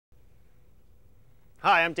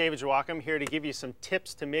Hi, I'm David Joachim, here to give you some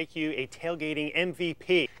tips to make you a tailgating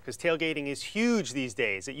MVP, because tailgating is huge these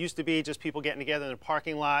days. It used to be just people getting together in the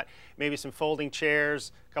parking lot, maybe some folding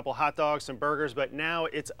chairs, a couple hot dogs, some burgers, but now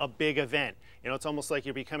it's a big event. You know, it's almost like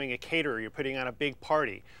you're becoming a caterer, you're putting on a big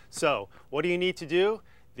party. So, what do you need to do?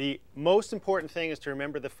 The most important thing is to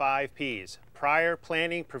remember the 5 P's. Prior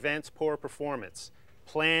planning prevents poor performance.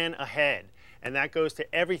 Plan ahead. And that goes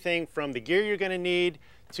to everything from the gear you're going to need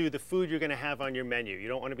to the food you're going to have on your menu. You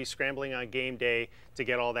don't want to be scrambling on game day to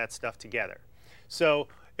get all that stuff together. So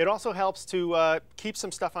it also helps to keep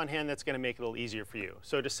some stuff on hand that's going to make it a little easier for you.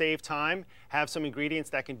 So to save time, have some ingredients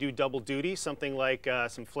that can do double duty, something like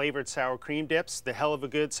some flavored sour cream dips. The hell of a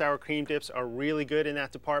good sour cream dips are really good in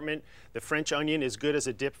that department. The French onion is good as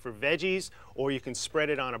a dip for veggies, or you can spread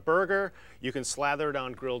it on a burger. You can slather it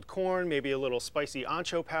on grilled corn, maybe a little spicy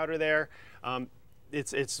ancho powder there.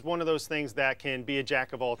 It's one of those things that can be a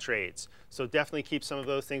jack of all trades. So definitely keep some of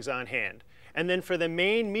those things on hand. And then for the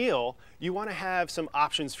main meal, you want to have some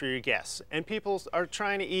options for your guests. And people are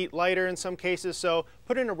trying to eat lighter in some cases, so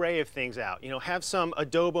put an array of things out. You know, have some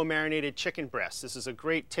adobo marinated chicken breasts. This is a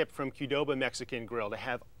great tip from Qdoba Mexican Grill, to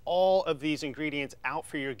have all of these ingredients out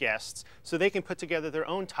for your guests so they can put together their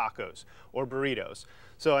own tacos or burritos.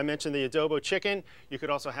 So I mentioned the adobo chicken. You could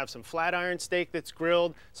also have some flat iron steak that's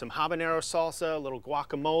grilled, some habanero salsa, a little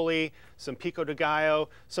guacamole, some pico de gallo,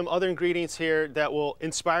 some other ingredients here that will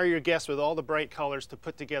inspire your guests with all the bright colors to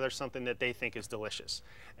put together something that they think is delicious.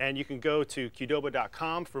 And you can go to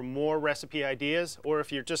qdoba.com for more recipe ideas, or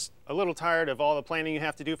if you're just a little tired of all the planning you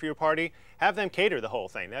have to do for your party, have them cater the whole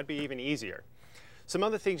thing. That'd be even easier. Some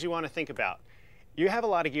other things you want to think about. You have a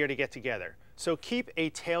lot of gear to get together, so keep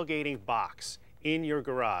a tailgating box in your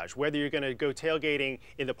garage. Whether you're going to go tailgating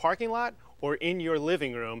in the parking lot or in your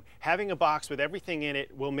living room, having a box with everything in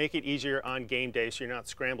it will make it easier on game day so you're not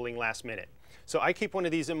scrambling last minute. So I keep one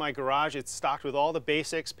of these in my garage. It's stocked with all the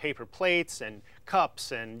basics, paper plates and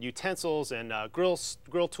cups and utensils and grill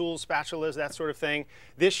tools, spatulas, that sort of thing.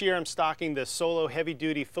 This year I'm stocking the Solo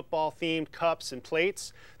heavy-duty football-themed cups and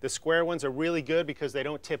plates. The square ones are really good because they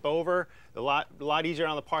don't tip over. A lot easier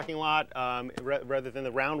on the parking lot rather than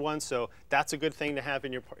the round ones, so that's a good thing to have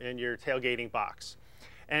in your tailgating box.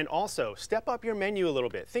 And also, step up your menu a little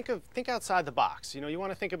bit. Think outside the box. You know, you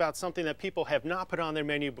want to think about something that people have not put on their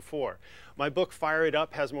menu before. My book, Fire It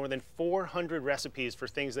Up, has more than 400 recipes for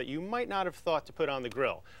things that you might not have thought to put on the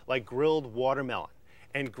grill, like grilled watermelon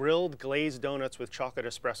and grilled glazed donuts with chocolate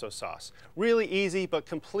espresso sauce. Really easy, but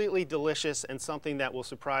completely delicious, and something that will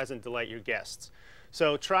surprise and delight your guests.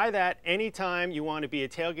 So try that anytime you want to be a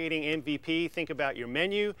tailgating MVP. Think about your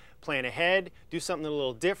menu, plan ahead, do something a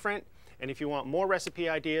little different. And if you want more recipe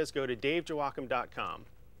ideas, go to davejoachim.com.